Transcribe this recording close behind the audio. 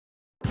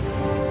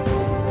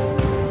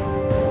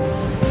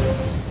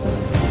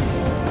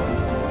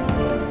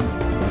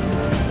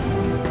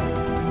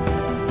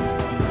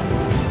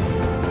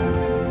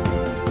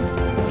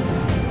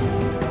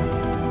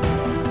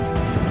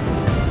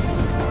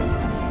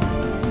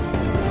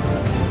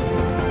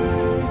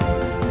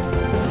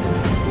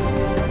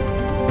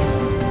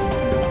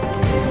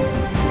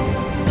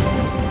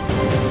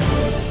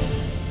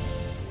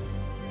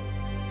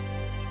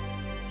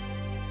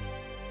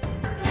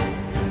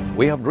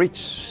have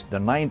reached the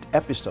 9th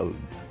episode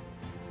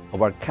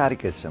of our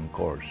Catechism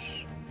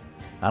course,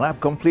 and I've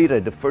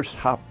completed the first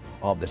half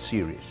of the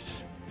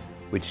series,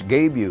 which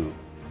gave you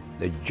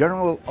the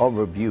general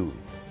overview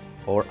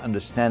or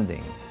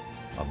understanding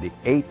of the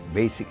 8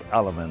 basic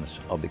elements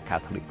of the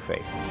Catholic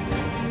faith.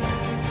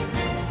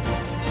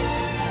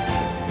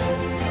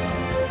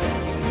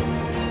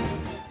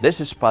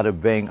 This is Father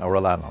Beng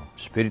Arellano,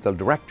 Spiritual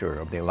Director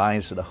of the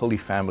Alliance of the Holy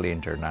Family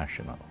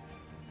International.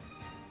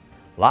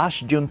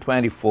 Last June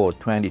 24,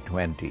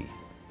 2020,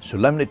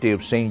 Solemnity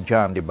of St.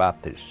 John the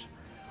Baptist,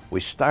 we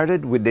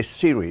started with this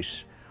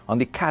series on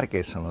the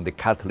Catechism of the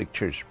Catholic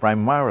Church,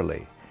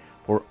 primarily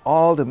for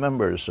all the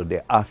members of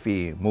the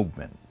AHFI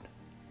movement.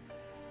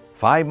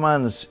 5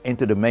 months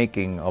into the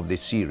making of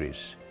this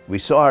series, we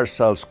saw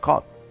ourselves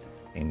caught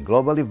in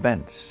global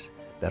events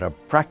that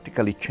have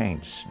practically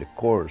changed the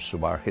course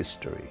of our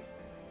history.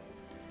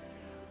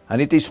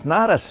 And it is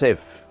not as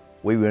if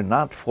we were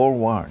not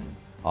forewarned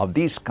of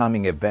these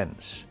coming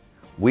events.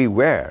 We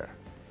were,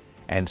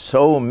 and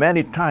so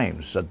many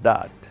times at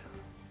that.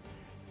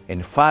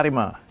 In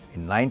Fatima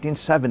in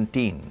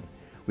 1917,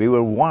 we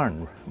were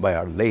warned by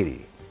Our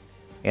Lady.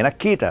 In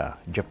Akita,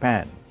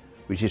 Japan,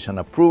 which is an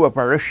approved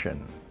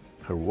apparition,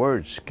 her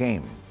words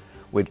came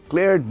with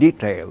clear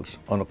details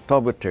on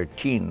October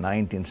 13,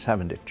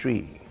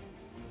 1973.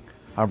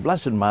 Our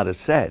Blessed Mother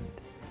said,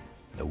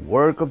 "The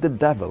work of the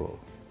devil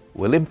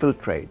will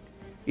infiltrate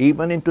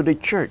even into the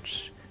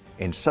church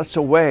in such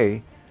a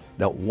way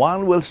that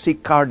one will see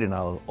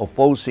cardinal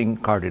opposing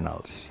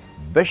cardinals,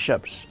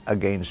 bishops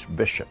against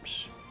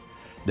bishops.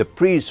 The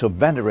priests who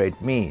venerate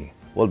me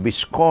will be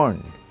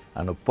scorned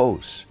and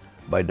opposed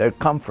by their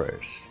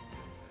comforters.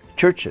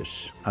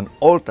 Churches and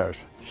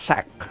altars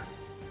sacked.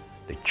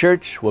 The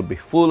church will be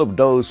full of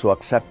those who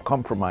accept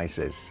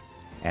compromises,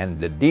 and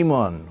the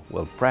demon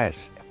will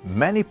press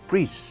many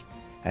priests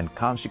and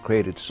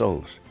consecrated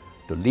souls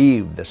to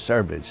leave the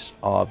service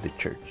of the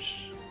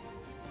church."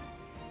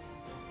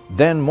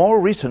 Then more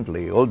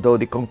recently, although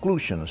the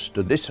conclusions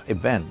to this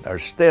event are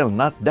still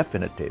not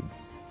definitive,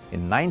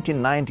 in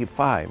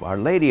 1995, Our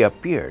Lady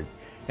appeared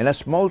in a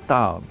small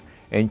town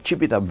in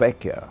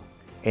Civitavecchia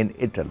in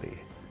Italy,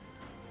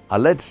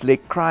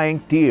 allegedly crying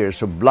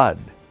tears of blood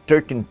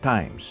 13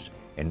 times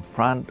in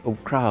front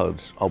of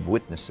crowds of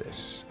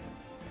witnesses.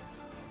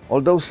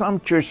 Although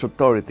some church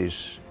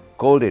authorities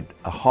called it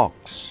a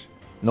hoax,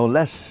 no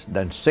less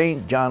than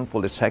St. John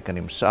Paul II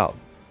himself,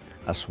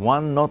 as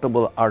one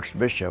notable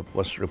archbishop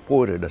was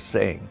reported as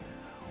saying,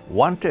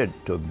 wanted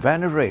to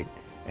venerate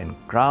and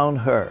crown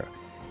her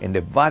in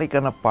the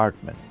Vatican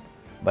apartment,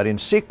 but in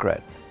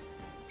secret,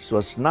 so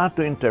as not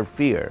to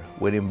interfere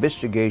with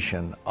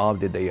investigation of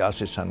the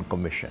Diocesan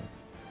Commission.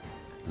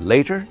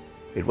 Later,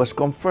 it was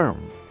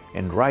confirmed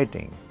in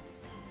writing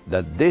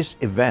that this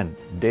event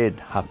did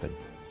happen.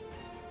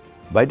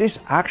 By this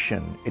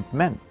action, it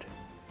meant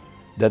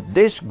that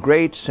this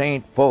great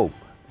Saint Pope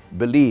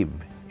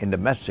believed in the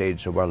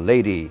message of Our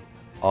Lady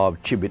of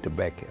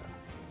Civitavecchia.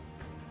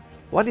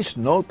 What is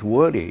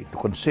noteworthy to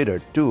consider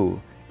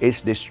too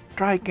is the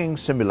striking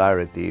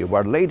similarity of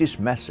Our Lady's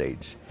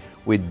message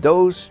with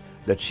those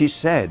that she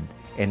said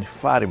in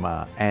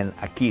Fatima and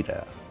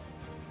Akita.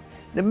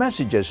 The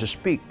messages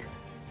speak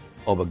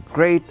of a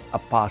great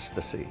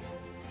apostasy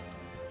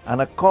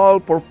and a call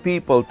for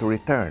people to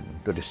return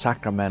to the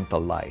sacramental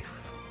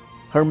life.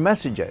 Her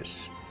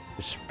messages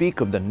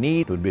speak of the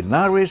need to be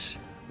nourished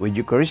with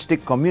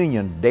Eucharistic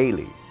communion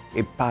daily,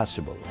 if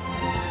possible,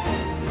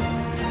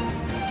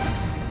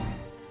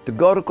 to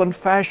go to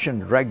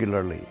confession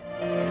regularly,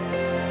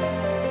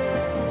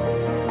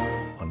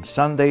 on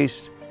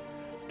Sundays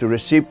to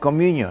receive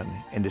communion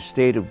in the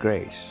state of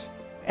grace,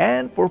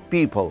 and for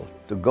people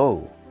to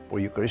go for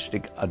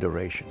Eucharistic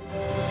adoration.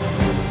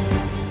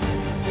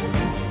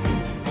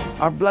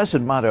 Our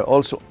Blessed Mother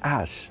also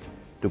asked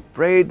to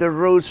pray the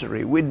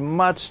Rosary with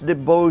much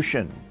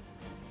devotion,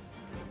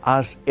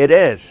 as it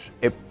is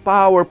a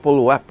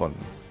powerful weapon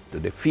to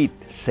defeat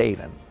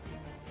Satan.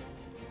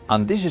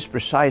 And this is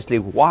precisely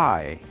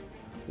why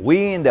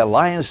we in the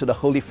Alliance of the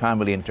Holy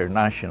Family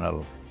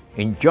International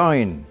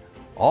enjoin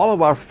all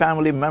of our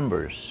family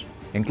members,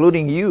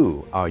 including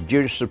you, our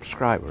dear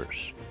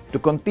subscribers, to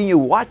continue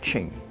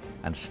watching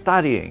and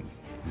studying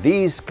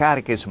these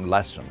catechism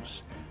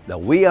lessons that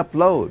we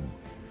upload,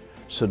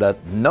 so that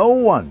no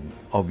one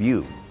of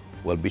you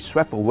will be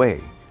swept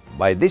away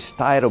by this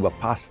tide of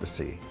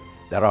apostasy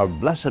that our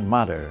Blessed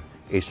Mother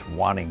is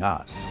warning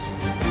us.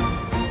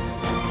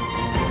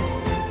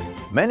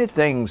 Many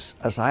things,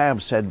 as I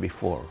have said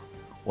before,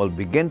 will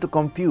begin to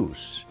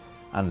confuse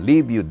and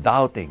leave you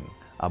doubting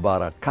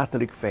about our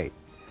Catholic faith,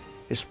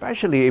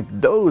 especially if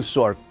those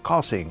who are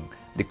causing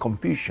the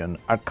confusion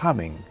are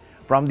coming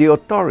from the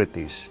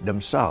authorities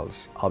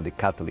themselves of the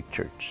Catholic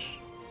Church.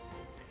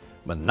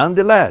 But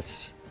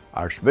nonetheless,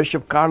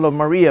 Archbishop Carlo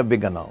Maria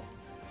Vigano,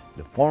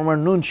 the former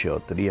nuncio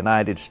to the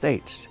United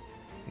States,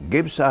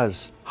 gives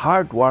us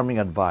heartwarming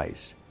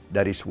advice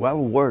that is well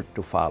worth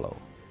to follow,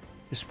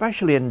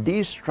 especially in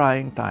these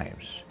trying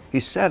times. He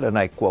said, and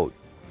I quote,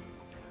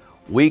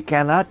 We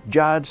cannot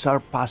judge our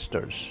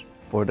pastors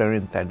for their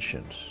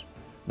intentions,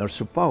 nor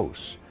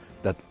suppose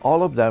that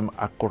all of them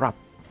are corrupt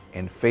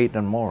in faith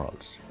and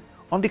morals.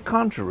 On the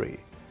contrary,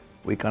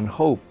 we can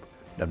hope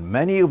that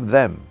many of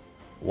them,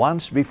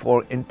 once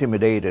before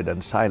intimidated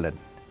and silent,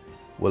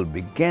 will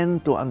begin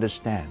to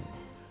understand,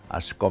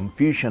 as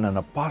confusion and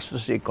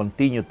apostasy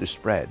continue to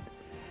spread,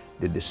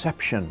 the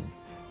deception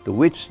to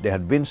which they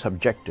had been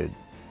subjected,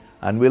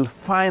 and will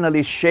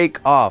finally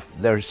shake off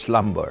their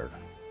slumber.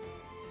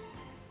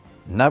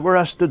 Never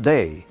as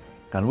today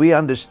can we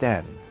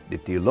understand the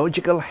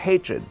theological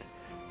hatred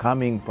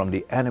coming from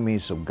the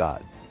enemies of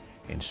God,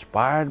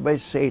 inspired by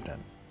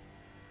Satan,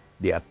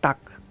 the attack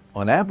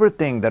on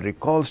everything that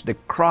recalls the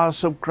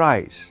cross of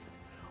Christ,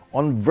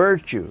 on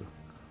virtue,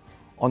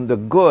 on the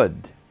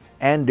good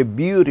and the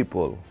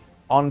beautiful,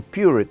 on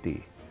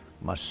purity,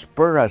 must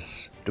spur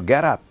us to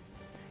get up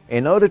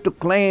in order to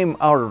claim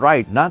our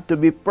right not to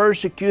be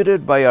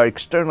persecuted by our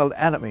external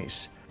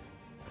enemies,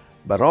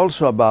 but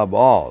also above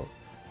all,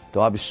 to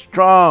have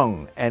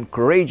strong and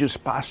courageous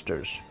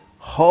pastors,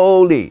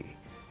 holy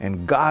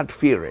and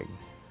God-fearing,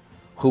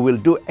 who will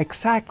do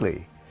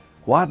exactly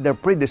what their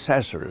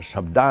predecessors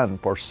have done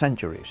for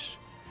centuries: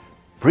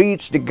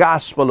 preach the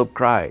gospel of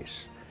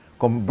Christ,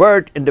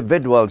 convert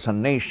individuals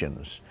and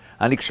nations,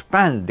 and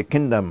expand the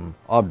kingdom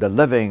of the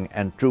living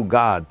and true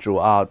God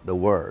throughout the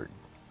world.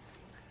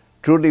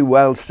 Truly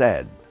well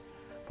said,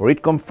 for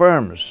it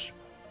confirms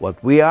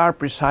what we are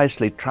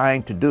precisely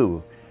trying to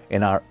do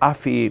in our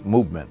AHFI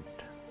movement.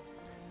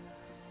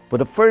 For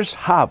the first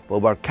half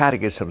of our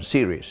Catechism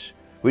series,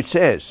 which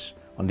is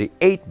on the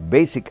 8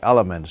 basic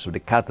elements of the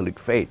Catholic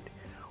faith,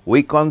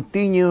 we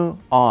continue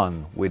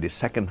on with the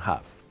second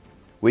half,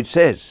 which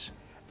is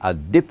a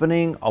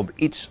deepening of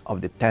each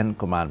of the 10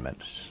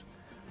 commandments.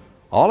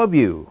 All of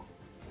you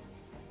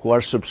who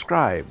are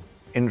subscribed,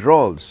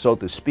 enrolled, so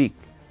to speak,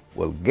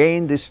 will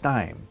gain this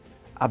time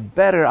a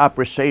better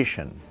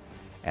appreciation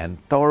and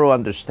thorough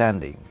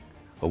understanding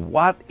of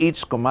what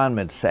each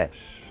commandment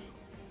says.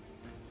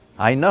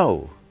 I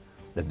know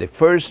that the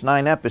first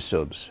 9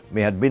 episodes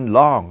may have been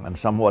long and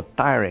somewhat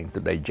tiring to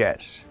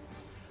digest,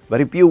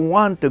 but if you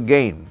want to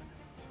gain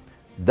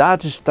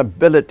that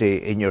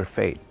stability in your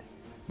faith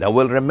that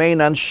will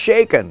remain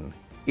unshaken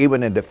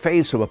even in the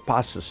face of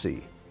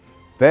apostasy,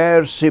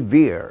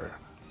 persevere.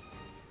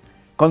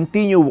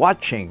 Continue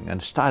watching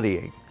and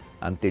studying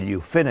until you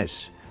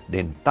finish the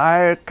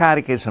entire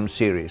Catechism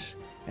series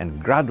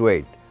and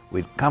graduate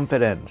with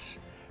confidence,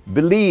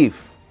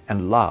 belief,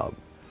 and love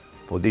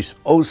for this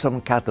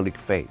awesome Catholic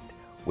faith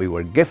we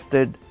were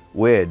gifted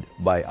with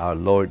by our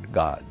Lord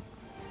God.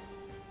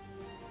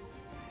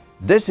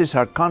 This is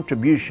our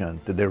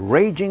contribution to the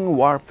raging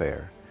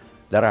warfare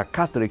that our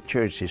Catholic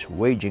Church is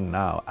waging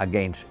now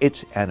against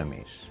its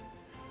enemies.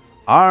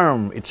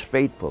 Arm its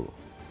faithful,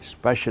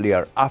 especially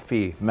our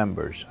AHFI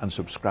members and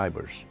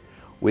subscribers,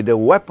 with the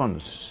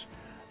weapons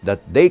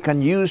that they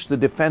can use to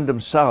defend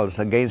themselves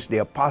against the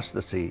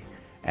apostasy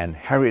and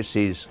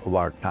heresies of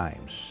our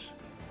times.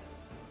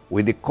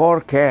 With the core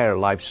care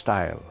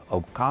lifestyle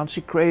of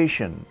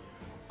consecration,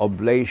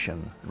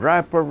 oblation,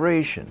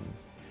 reparation,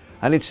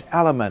 and its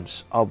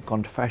elements of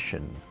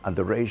confession,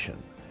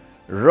 adoration,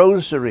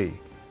 rosary,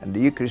 and the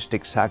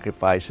Eucharistic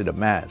sacrifice of the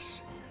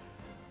Mass,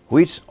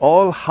 which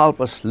all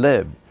help us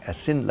live a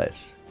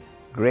sinless,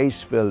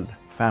 grace-filled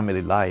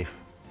family life,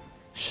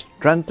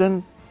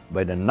 strengthened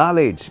by the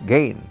knowledge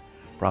gained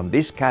from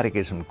this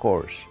Catechism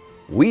course,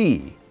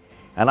 we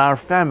and our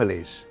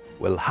families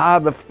will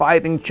have a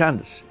fighting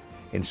chance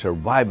in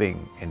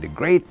surviving in the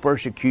great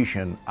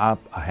persecution up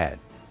ahead.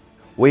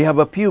 We have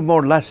a few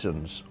more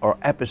lessons or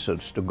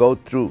episodes to go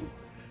through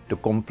to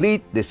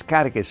complete this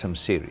Catechism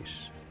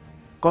series.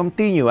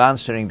 Continue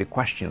answering the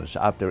questions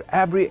after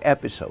every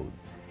episode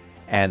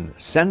and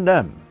send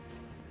them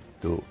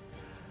to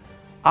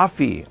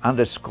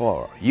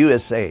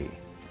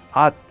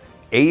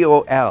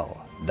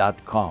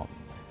AHFI_USA@AOL.com.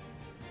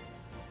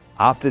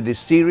 After this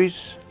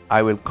series,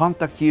 I will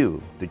contact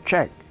you to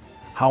check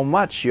how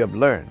much you have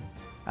learned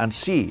and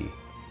see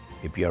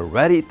if you are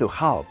ready to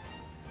help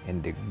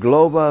in the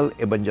global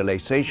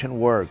evangelization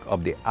work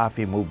of the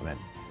AHFI movement.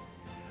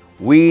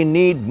 We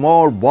need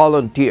more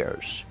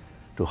volunteers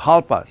to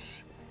help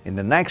us in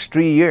the next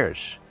 3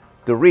 years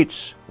to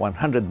reach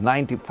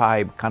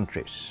 195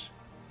 countries.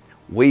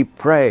 We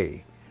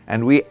pray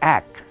and we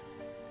act.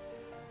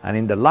 And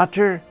in the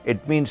latter,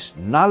 it means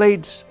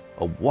knowledge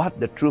of what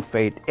the true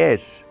faith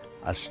is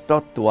as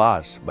taught to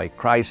us by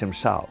Christ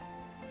Himself.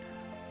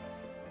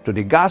 To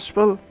the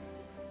Gospel,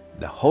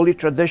 the Holy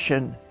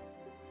Tradition,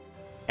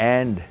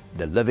 and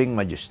the Living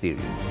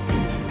Magisterium.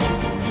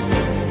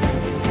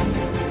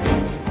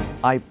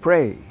 I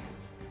pray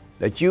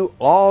that you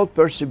all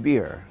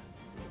persevere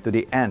to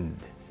the end,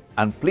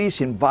 and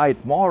please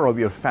invite more of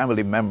your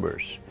family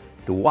members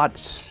to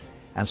watch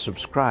and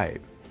subscribe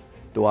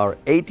to our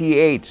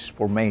ATH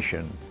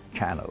Formation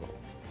channel.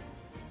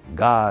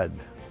 God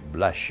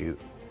bless you.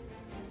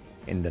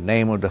 In the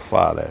name of the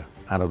Father,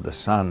 and of the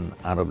Son,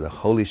 and of the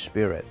Holy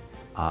Spirit.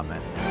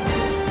 Amen.